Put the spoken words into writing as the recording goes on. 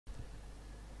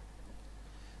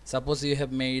Suppose you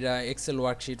have made a Excel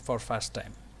worksheet for first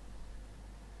time.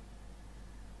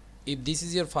 If this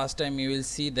is your first time, you will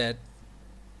see that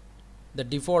the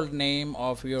default name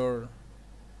of your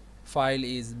file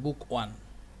is book 1.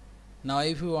 Now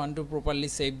if you want to properly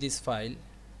save this file,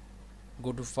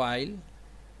 go to file,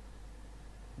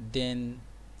 then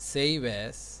save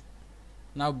as.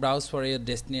 Now browse for your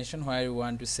destination where you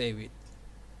want to save it.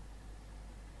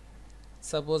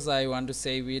 Suppose I want to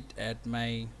save it at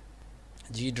my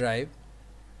G drive.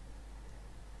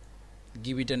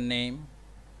 Give it a name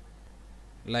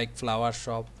like flower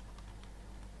shop,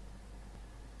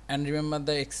 and remember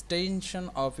the extension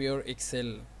of your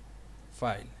Excel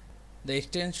file. The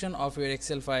extension of your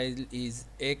Excel file is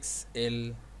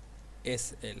XLSL.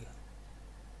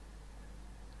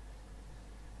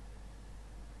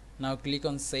 Now click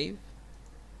on save.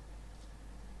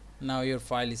 Now your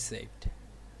file is saved.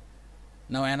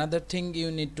 Now another thing you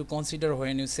need to consider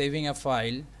when you saving a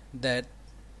file, that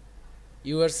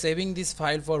you are saving this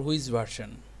file for which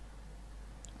version.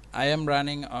 I am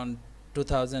running on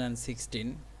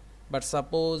 2016, but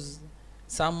suppose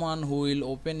someone who will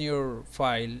open your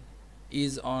file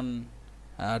is on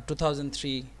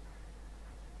 2003.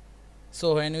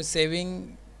 So when you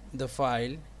saving the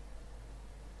file,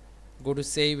 go to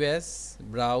save as,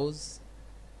 browse,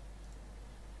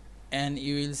 and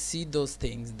you will see those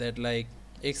things that like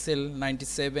Excel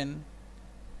 97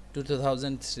 to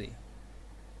 2003.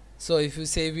 So if you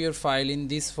save your file in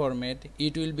this format,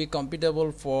 it will be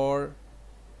compatible for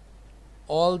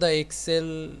all the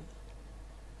Excel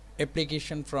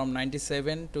application from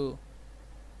 97 to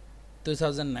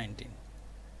 2019.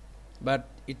 But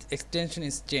its extension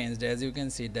is changed. As you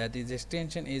can see that its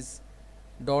extension is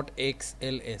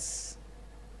 .xls.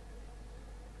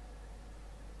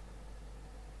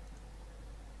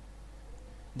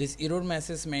 This error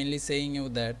message mainly saying you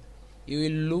that you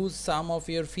will lose some of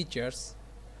your features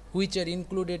which are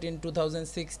included in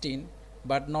 2016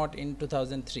 but not in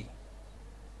 2003.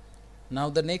 Now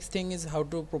the next thing is how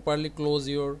to properly close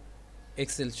your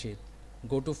Excel sheet.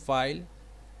 Go to file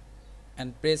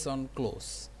and press on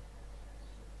close.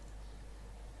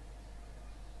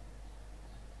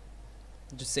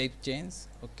 To save change.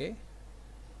 Okay.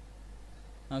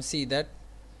 Now see that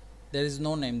there is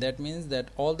no name. That means that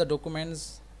all the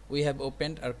documents we have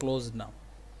opened are closed now.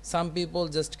 Some people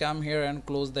just come here and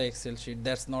close the Excel sheet.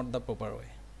 That's not the proper way.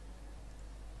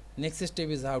 Next step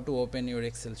is how to open your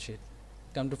Excel sheet.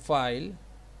 Come to file.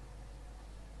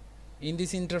 In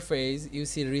this interface you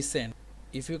see recent.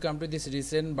 If you come to this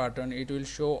recent button, it will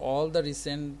show all the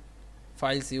recent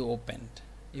files you opened.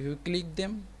 If you click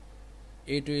them,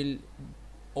 it will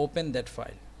open that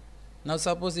file. Now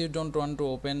suppose you don't want to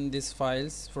open these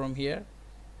files from here.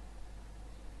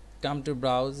 Come to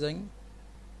browsing,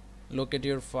 locate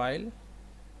your file,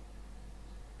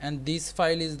 and this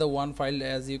file is the one file,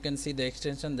 as you can see the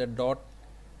extension, the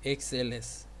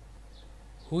 .xls,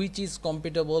 which is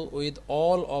compatible with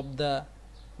all of the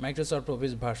Microsoft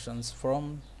Office versions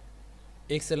from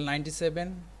Excel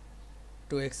 97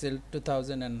 to Excel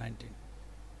 2019.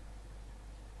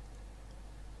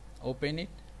 Open it.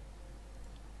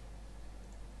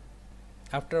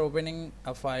 After opening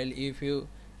a file, if you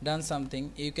done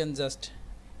something, you can just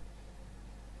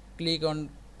click on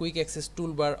quick access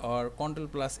toolbar or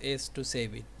Ctrl+S to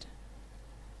save it.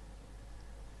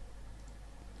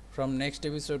 From next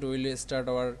episode we will start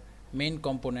our main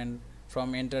component,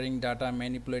 from entering data,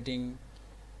 manipulating,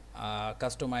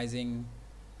 customizing,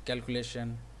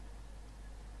 calculation.